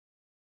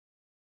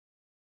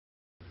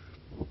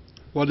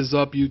What is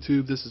up,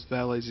 YouTube? This is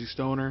Fat Lazy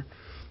Stoner,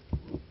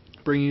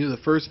 bringing you the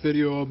first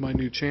video of my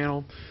new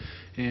channel,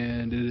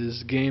 and it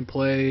is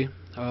gameplay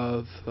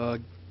of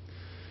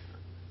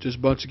just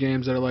a bunch of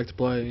games that I like to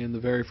play. In the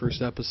very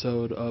first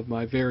episode of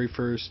my very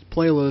first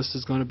playlist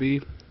is going to be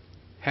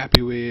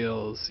Happy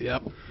Wheels.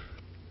 Yep.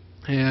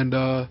 And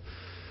I'm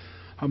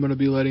going to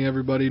be letting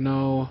everybody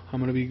know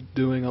I'm going to be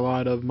doing a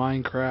lot of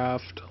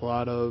Minecraft, a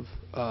lot of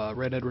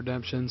Red Dead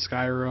Redemption,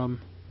 Skyrim,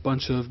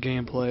 bunch of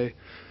gameplay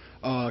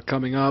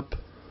coming up.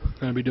 I'm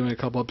going to be doing a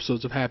couple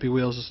episodes of Happy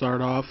Wheels to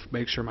start off.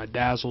 Make sure my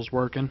Dazzle's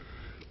working.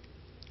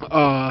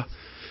 But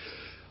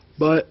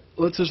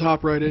let's just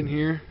hop right in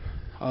here.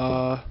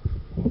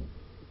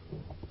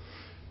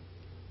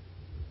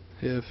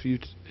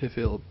 If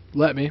it'll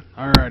let me.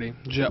 Alrighty,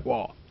 Jet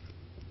Wall.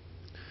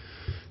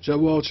 Jet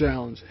Wall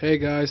Challenge. Hey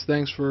guys,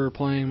 thanks for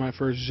playing my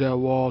first Jet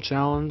Wall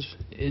Challenge.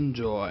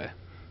 Enjoy.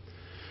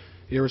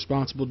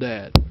 Irresponsible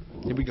Dad.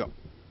 Here we go.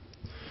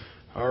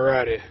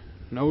 Alrighty.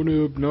 No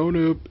noob, no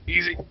noob.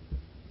 Easy.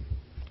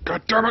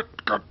 God damn it.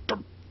 God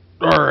damn.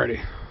 Alrighty.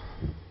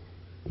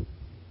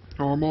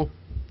 Normal.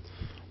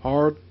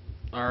 Hard.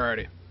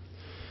 Alrighty.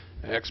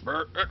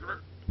 Expert.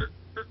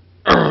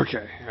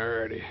 Okay.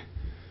 Alrighty.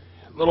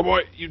 Little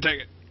boy, you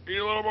take it.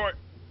 You little boy.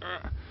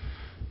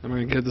 I'm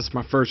gonna get this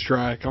my first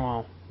try. Come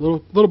on.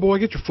 Little boy,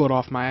 get your foot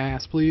off my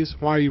ass, please.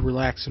 Why are you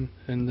relaxing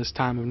in this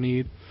time of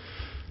need?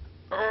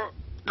 God,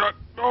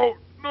 no,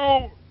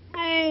 no,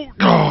 no.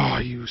 Oh,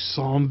 you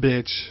son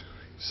bitch.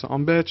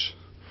 Son bitch.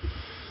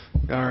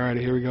 Alrighty,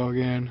 here we go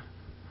again.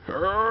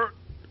 Okay,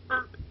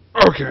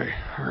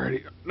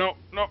 alrighty. No,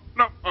 no,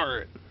 no.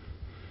 Alright.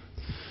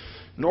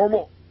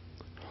 Normal.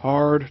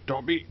 Hard.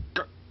 Don't be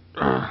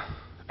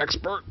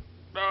expert.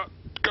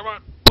 Come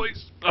on,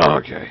 please.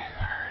 Okay,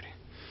 alrighty.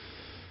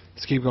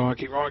 Let's keep going,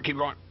 keep going, keep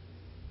going.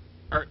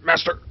 Alright,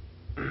 master.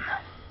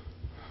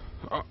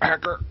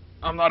 Hacker.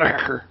 I'm not a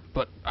hacker,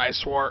 but I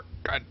swore.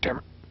 God damn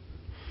it.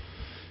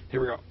 Here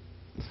we go.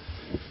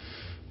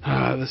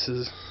 This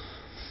is...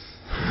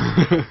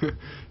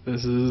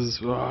 this is...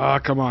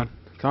 come on.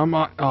 Come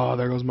on. Oh,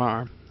 there goes my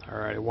arm.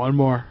 Alrighty, one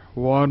more.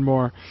 One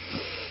more.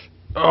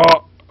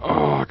 Oh,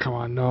 come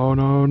on. No,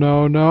 no,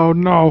 no, no,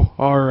 no.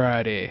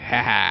 Alrighty.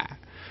 Haha.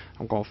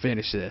 I'm gonna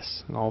finish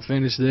this. I'm gonna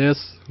finish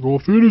this. I'm gonna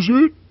finish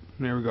it.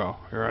 There we go.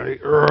 Ready?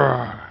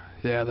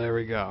 Yeah, there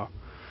we go.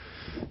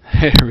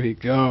 There we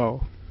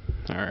go.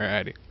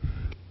 Alrighty.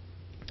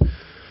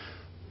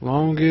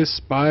 Longest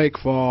spike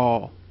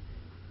fall.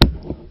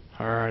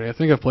 Alrighty, I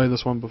think I've played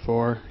this one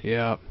before.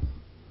 Yep.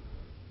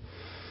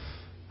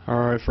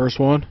 Alright, first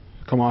one.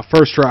 Come on,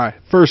 first try.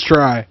 First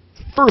try.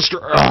 First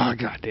try. Oh,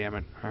 god damn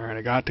it. Alright,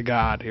 I got to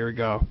God. Here we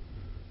go.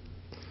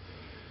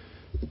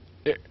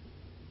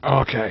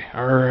 Okay,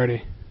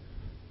 alrighty.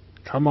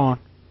 Come on.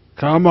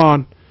 Come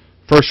on.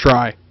 First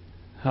try.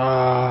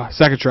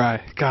 Second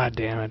try. God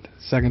damn it.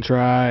 Second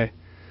try.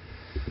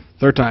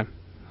 Third time.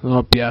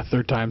 Oh, yeah,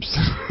 third time's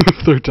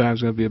third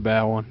time's gonna be a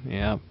bad one.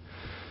 Yeah.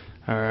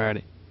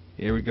 Alrighty.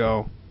 Here we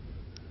go.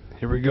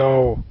 Here we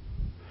go.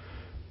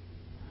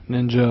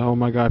 Ninja. Oh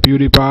my god.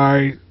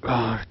 PewDiePie.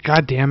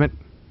 God damn it.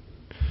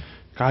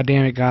 God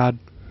damn it, God.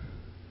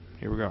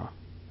 Here we go.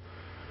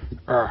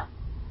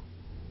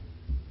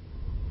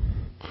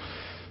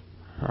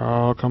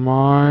 Oh, come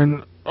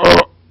on.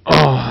 Oh,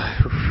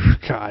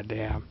 god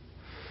damn.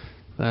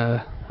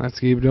 Let's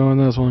keep doing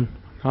this one.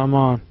 Come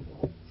on.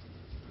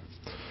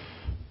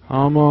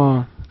 Come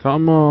on.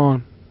 Come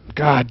on.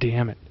 God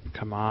damn it.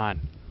 Come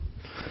on.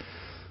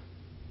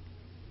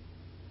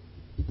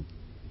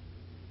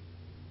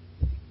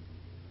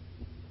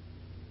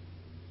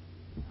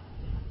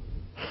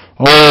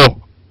 Oh,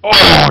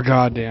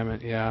 god damn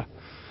it. Yeah.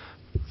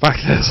 Fuck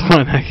this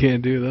one. I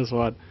can't do this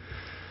one.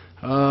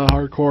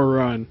 Hardcore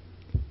run.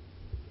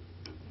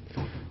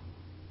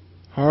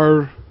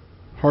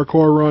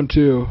 Hardcore run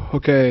 2.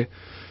 Okay.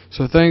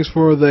 So thanks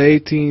for the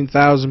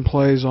 18,000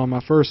 plays on my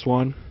first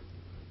one.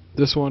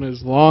 This one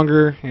is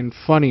longer and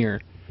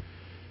funnier.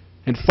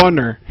 And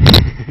funner.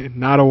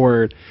 Not a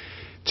word.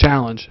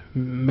 Challenge.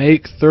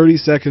 Make 30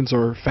 seconds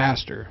or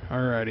faster.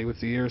 Alrighty,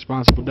 with the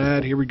Irresponsible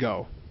Dad, here we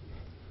go.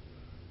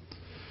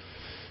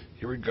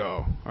 Here we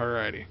go.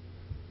 Alrighty.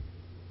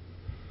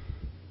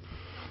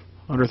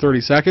 Under 30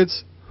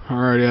 seconds?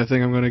 Alrighty, I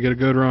think I'm going to get a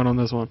good run on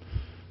this one.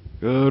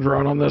 Good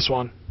run on this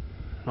one.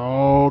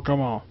 Oh, come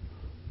on.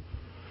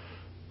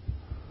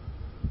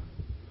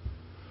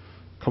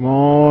 Come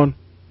on.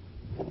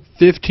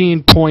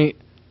 15.56.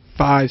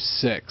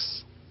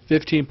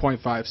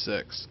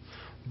 15.56.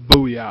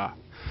 Booyah.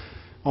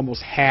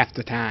 Almost half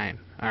the time.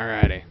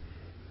 Alrighty.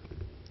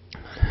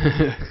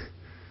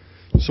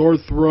 Sword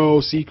throw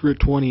secret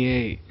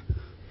 28.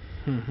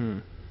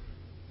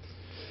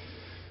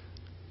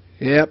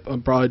 Yep, I'll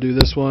probably do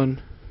this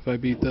one if I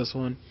beat this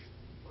one.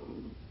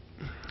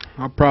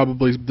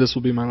 This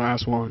will be my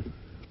last one.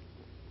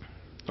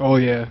 Oh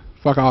yeah.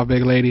 Fuck off,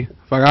 big lady.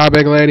 Fuck off,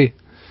 big lady.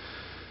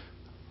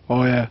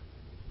 Oh yeah.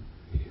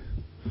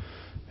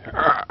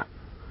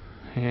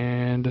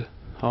 And,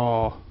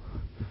 oh.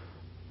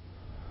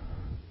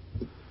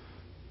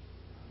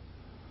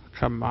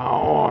 Come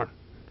on.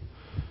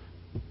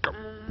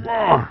 Come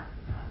on.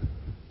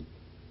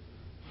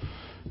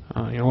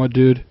 You know what,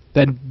 dude?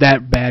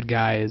 That bad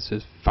guy is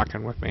just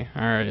fucking with me.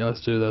 Alright,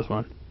 let's do this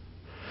one.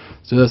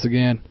 Let's do this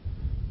again.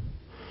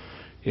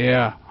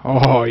 Yeah.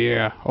 Oh,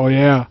 yeah. Oh,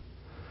 yeah.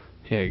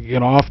 Yeah,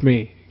 get off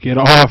me. Get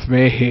off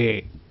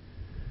me.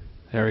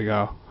 There we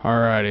go.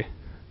 Alrighty.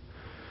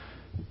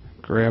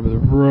 Grab the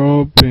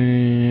rope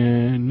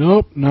and...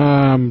 Nope.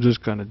 Nah, I'm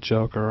just gonna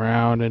joke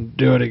around and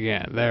do it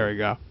again. There we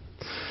go.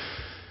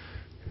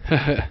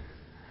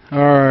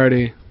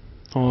 Alrighty.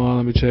 Hold on,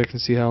 let me check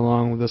and see how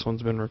long this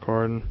one's been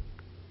recording.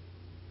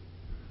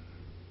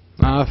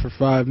 For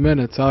 5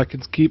 minutes. I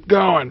can keep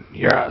going.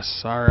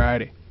 Yes.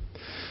 Alrighty.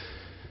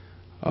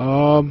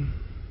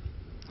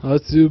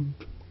 Let's do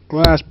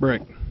glass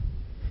break.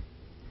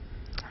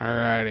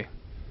 Alrighty.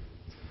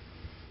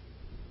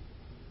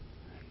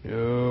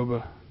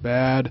 Noob.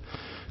 Bad.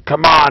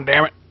 Come on,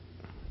 damn it.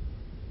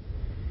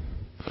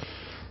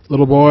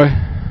 Little boy.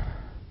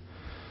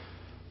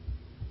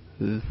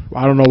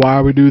 I don't know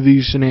why we do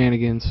these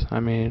shenanigans. I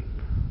mean,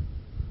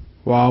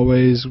 we're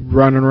always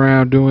running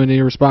around doing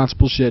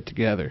irresponsible shit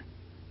together.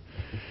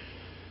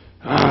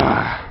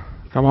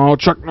 Come on,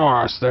 Chuck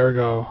Norris. There we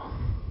go.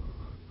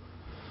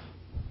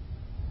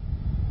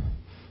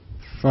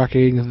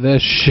 Fucking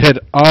this shit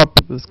up.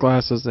 This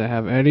glass doesn't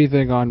have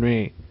anything on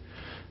me.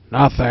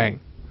 Nothing.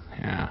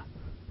 Yeah.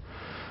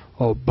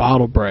 Oh,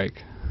 bottle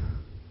break.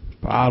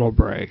 Bottle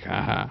break.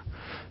 Haha.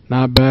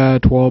 Not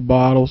bad. 12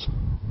 bottles.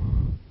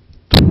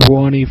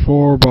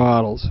 24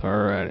 bottles.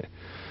 Alrighty.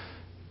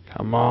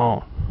 Come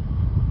on.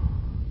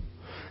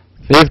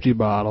 50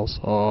 bottles.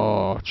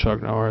 Oh,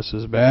 Chuck Norris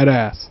is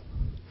badass.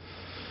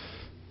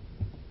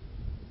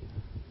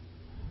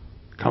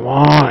 Come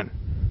on.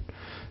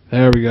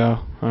 There we go.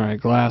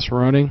 Alright, glass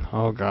running.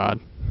 Oh, God.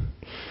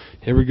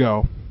 Here we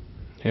go.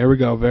 Here we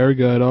go. Very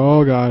good.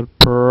 Oh, God.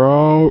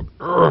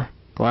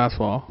 Glass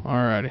fall.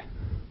 Alrighty.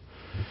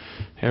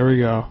 Here we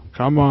go.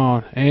 Come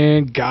on.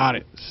 And got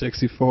it.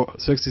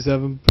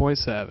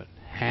 67.7.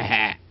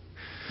 Haha.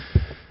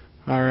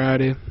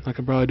 Alrighty. I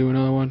can probably do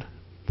another one.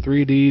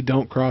 3D,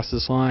 don't cross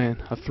this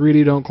line. A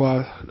 3D, don't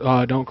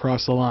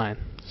cross the line.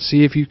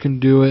 See if you can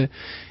do it.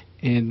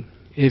 And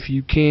if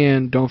you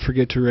can, don't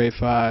forget to rate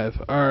 5.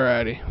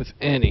 Alrighty. With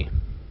any.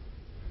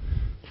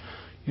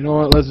 You know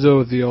what? Let's do it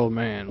with the old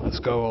man. Let's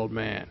go, old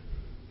man.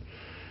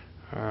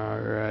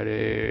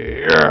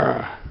 Alrighty.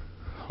 Yeah.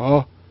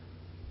 Oh.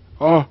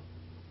 Oh.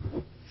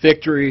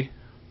 Victory.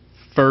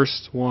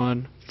 First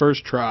one.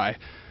 First try.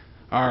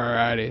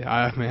 Alrighty.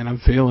 Man, I'm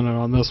feeling it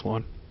on this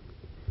one.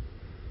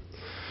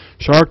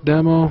 Shark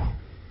demo.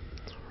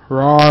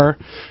 RAR.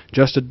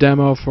 Just a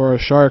demo for a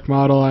shark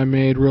model I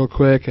made real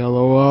quick.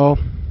 LOL.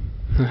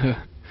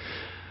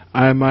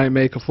 I might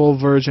make a full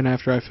version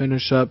after I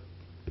finish up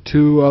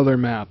 2 other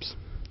maps.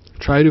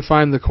 Try to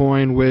find the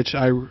coin which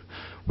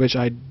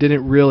I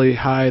didn't really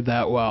hide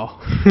that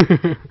well.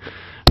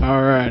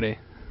 Alrighty.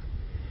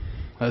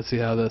 Let's see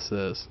how this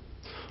is.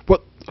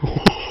 What?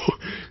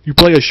 You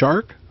play a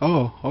shark?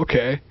 Oh,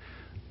 okay.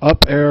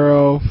 Up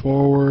arrow,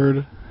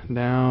 forward,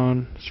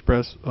 down,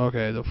 express.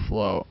 Okay, the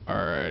flow.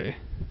 Alrighty.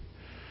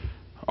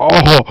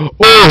 Oh!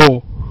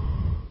 Oh!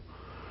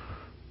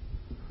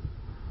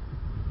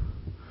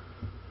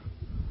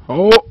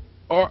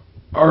 Oh!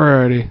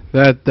 Alrighty.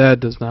 That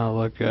does not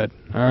look good.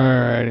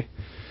 Alrighty.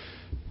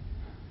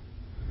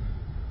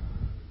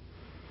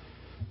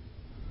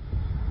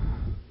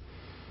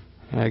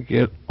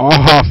 Get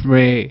off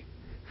me!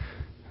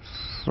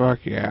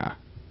 Fuck yeah.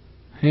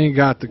 He ain't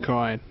got the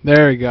coin.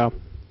 There we go.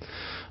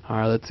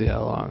 Alright, let's see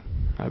how long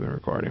I've been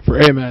recording. For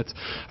 8 minutes.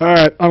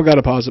 Alright, I've got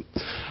to pause it.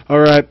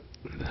 Alright.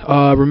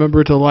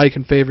 Remember to like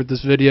and favorite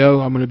this video.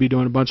 I'm going to be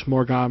doing a bunch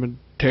more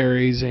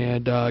commentaries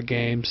and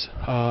games.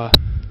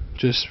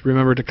 Just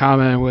remember to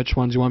comment which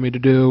ones you want me to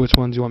do, which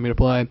ones you want me to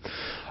play.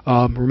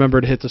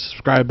 Remember to hit the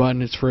subscribe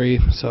button. It's free,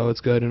 so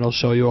it's good, and it'll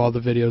show you all the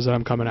videos that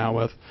I'm coming out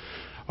with.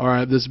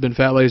 Alright, this has been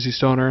Fat Lazy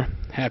Stoner.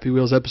 Happy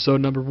Wheels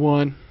episode number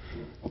 1.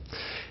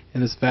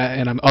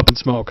 And I'm up in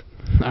smoke.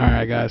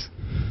 Alright, guys.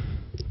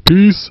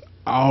 Peace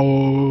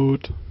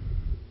out.